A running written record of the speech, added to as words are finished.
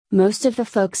Most of the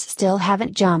folks still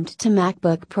haven't jumped to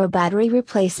MacBook Pro battery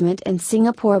replacement in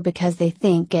Singapore because they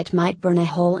think it might burn a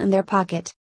hole in their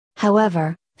pocket.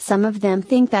 However, some of them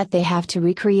think that they have to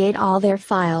recreate all their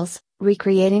files,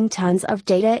 recreating tons of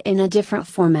data in a different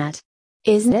format.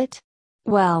 Isn't it?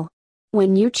 Well,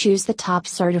 when you choose the top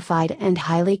certified and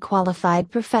highly qualified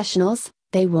professionals,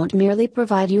 they won't merely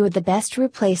provide you with the best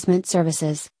replacement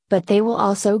services, but they will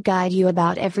also guide you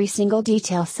about every single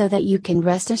detail so that you can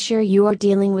rest assured you are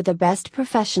dealing with the best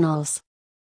professionals.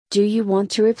 Do you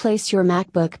want to replace your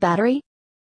MacBook battery?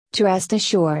 To rest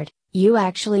assured, you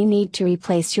actually need to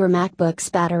replace your MacBook's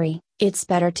battery. It's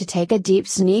better to take a deep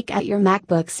sneak at your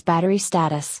MacBook's battery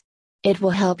status. It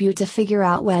will help you to figure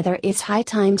out whether it's high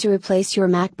time to replace your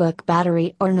MacBook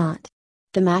battery or not.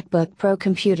 The MacBook Pro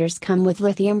computers come with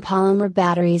lithium polymer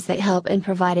batteries that help in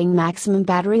providing maximum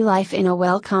battery life in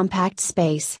a compact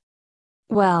space.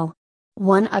 Well,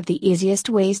 one of the easiest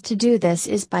ways to do this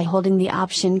is by holding the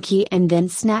Option key and then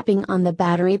snapping on the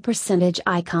battery percentage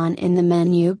icon in the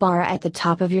menu bar at the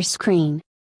top of your screen.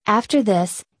 After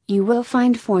this, you will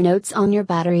find 4 notes on your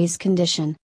battery's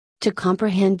condition. To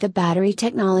comprehend the battery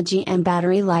technology and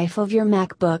battery life of your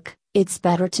MacBook, it's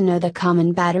better to know the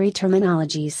common battery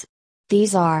terminologies.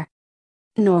 These are: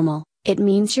 normal, it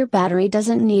means your battery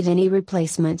doesn't need any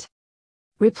replacement.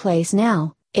 Replace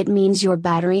now, it means your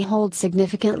battery holds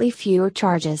significantly fewer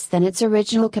charges than its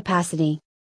original capacity.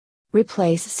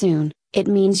 Replace soon, it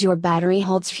means your battery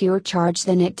holds fewer charge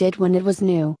than it did when it was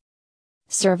new.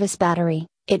 Service battery,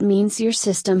 it means your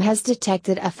system has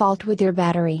detected a fault with your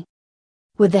battery.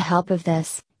 With the help of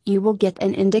this, you will get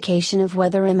an indication of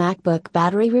whether a MacBook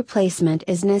battery replacement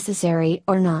is necessary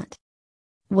or not.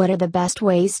 What are the best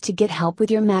ways to get help with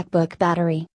your MacBook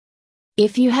battery?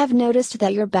 If you have noticed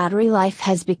that your battery life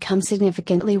has become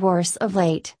significantly worse of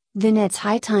late, then it's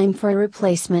high time for a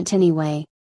replacement anyway.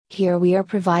 Here we are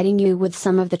providing you with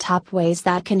some of the top ways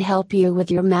that can help you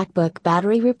with your MacBook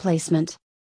battery replacement.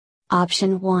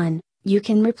 Option 1, you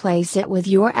can replace it with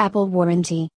your Apple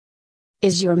warranty.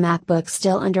 Is your MacBook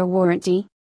still under warranty?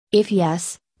 If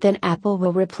yes, then Apple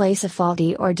will replace a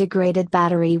faulty or degraded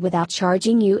battery without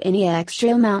charging you any extra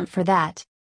amount for that.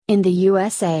 In the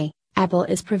USA, Apple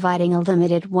is providing a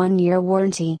limited 1-year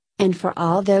warranty, and for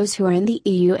all those who are in the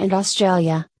EU and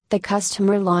Australia, the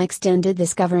customer law extended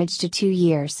this coverage to 2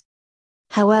 years.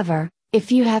 However,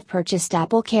 if you have purchased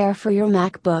Apple Care for your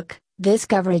MacBook, this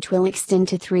coverage will extend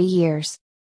to 3 years.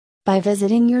 By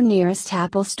visiting your nearest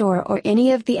Apple store or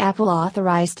any of the Apple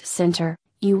authorized center,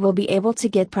 you will be able to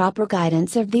get proper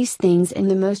guidance of these things in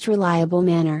the most reliable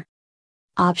manner.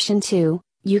 Option 2,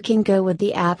 you can go with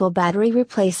the Apple battery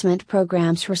replacement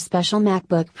programs for special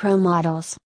MacBook Pro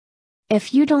models.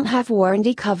 If you don't have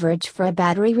warranty coverage for a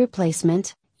battery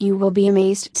replacement, you will be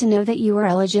amazed to know that you are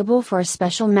eligible for a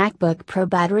special MacBook Pro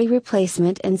battery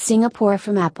replacement in Singapore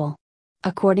from Apple.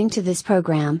 According to this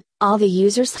program, all the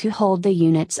users who hold the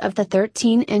units of the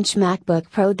 13-inch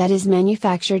MacBook Pro that is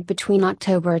manufactured between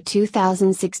October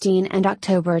 2016 and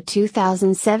October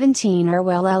 2017 are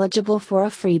well eligible for a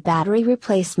free battery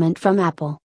replacement from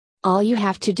Apple. All you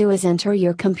have to do is enter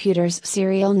your computer's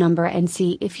serial number and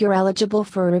see if you're eligible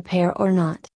for a repair or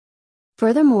not.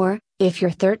 Furthermore, if your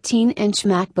 13-inch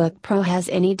MacBook Pro has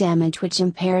any damage which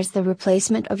impairs the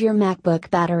replacement of your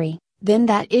MacBook battery, then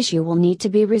that issue will need to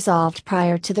be resolved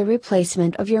prior to the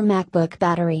replacement of your MacBook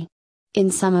battery. In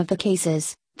some of the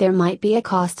cases, there might be a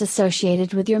cost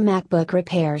associated with your MacBook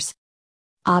repairs.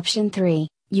 Option 3,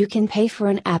 you can pay for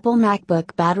an Apple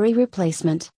MacBook battery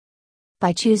replacement.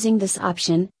 By choosing this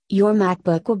option, your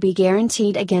MacBook will be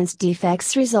guaranteed against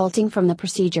defects resulting from the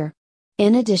procedure.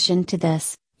 In addition to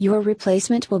this, your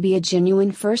replacement will be a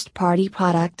genuine first-party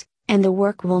product, and the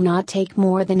work will not take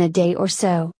more than a day or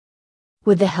so.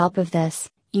 With the help of this,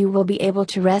 you will be able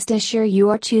to rest assured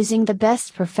you are choosing the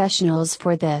best professionals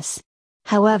for this.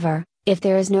 However, if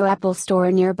there is no Apple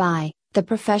store nearby, the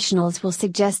professionals will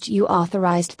suggest you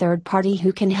authorized third party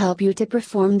who can help you to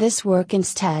perform this work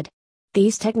instead.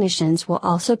 These technicians will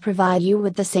also provide you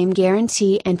with the same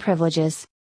guarantee and privileges.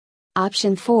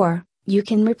 Option 4, you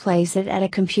can replace it at a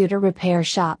computer repair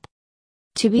shop.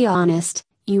 To be honest,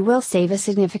 you will save a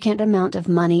significant amount of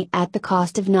money at the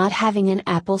cost of not having an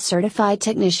Apple certified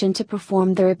technician to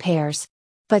perform the repairs.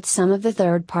 But some of the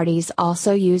third parties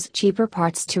also use cheaper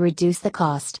parts to reduce the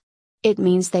cost. It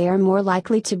means they are more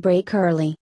likely to break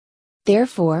early.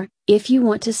 Therefore, if you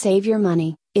want to save your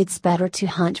money, it's better to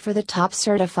hunt for the top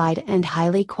certified and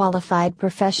highly qualified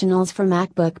professionals for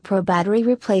MacBook Pro battery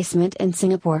replacement in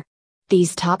Singapore.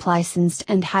 These top licensed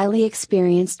and highly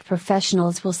experienced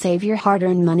professionals will save your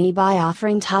hard-earned money by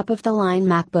offering top-of-the-line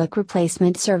MacBook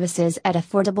replacement services at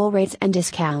affordable rates and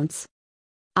discounts.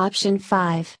 Option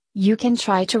 5, you can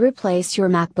try to replace your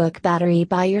MacBook battery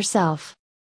by yourself.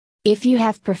 If you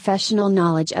have professional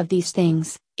knowledge of these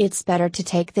things, it's better to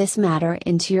take this matter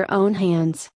into your own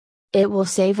hands. It will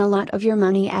save a lot of your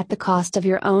money at the cost of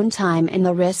your own time and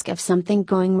the risk of something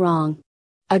going wrong.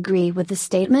 Agree with the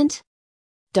statement?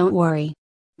 Don't worry.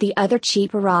 The other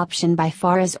cheaper option by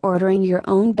far is ordering your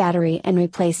own battery and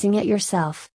replacing it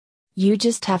yourself. You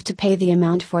just have to pay the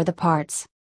amount for the parts.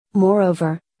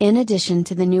 Moreover, in addition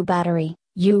to the new battery,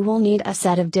 you will need a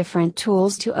set of different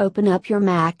tools to open up your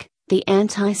Mac, the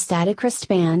anti-static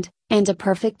wristband, and a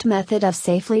perfect method of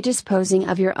safely disposing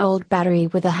of your old battery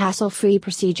with a hassle-free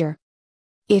procedure.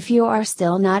 If you are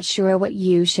still not sure what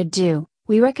you should do,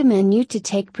 we recommend you to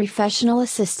take professional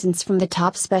assistance from the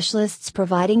top specialists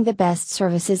providing the best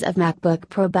services of MacBook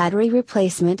Pro battery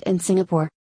replacement in Singapore.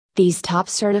 These top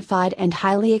certified and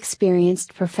highly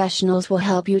experienced professionals will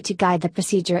help you to guide the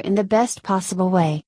procedure in the best possible way.